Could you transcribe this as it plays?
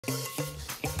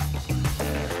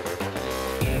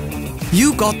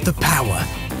You got the power.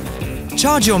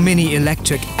 Charge your Mini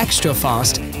Electric extra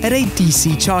fast at a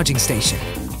DC charging station.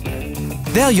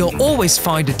 There you'll always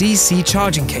find a DC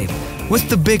charging cable with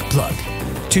the big plug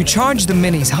to charge the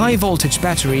Mini's high voltage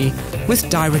battery with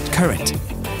direct current.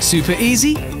 Super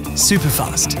easy, super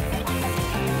fast.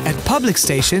 At public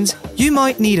stations, you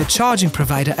might need a charging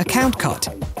provider account card,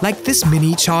 like this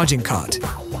Mini charging card.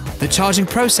 The charging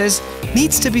process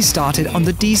needs to be started on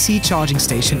the DC charging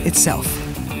station itself.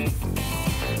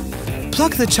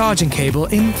 Plug the charging cable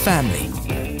in firmly.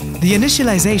 The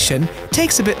initialization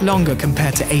takes a bit longer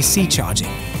compared to AC charging.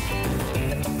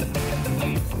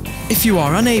 If you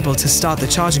are unable to start the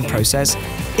charging process,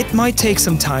 it might take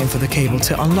some time for the cable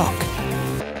to unlock.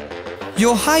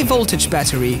 Your high voltage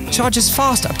battery charges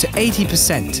fast up to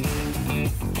 80%.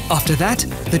 After that,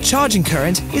 the charging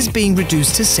current is being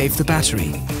reduced to save the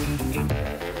battery.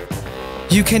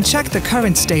 You can check the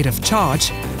current state of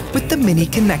charge with the Mini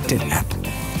Connected app.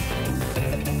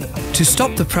 To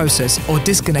stop the process or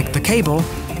disconnect the cable,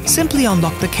 simply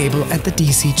unlock the cable at the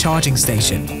DC charging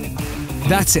station.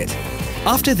 That's it.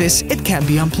 After this, it can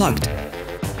be unplugged.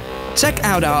 Check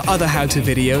out our other how-to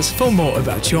videos for more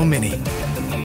about your Mini.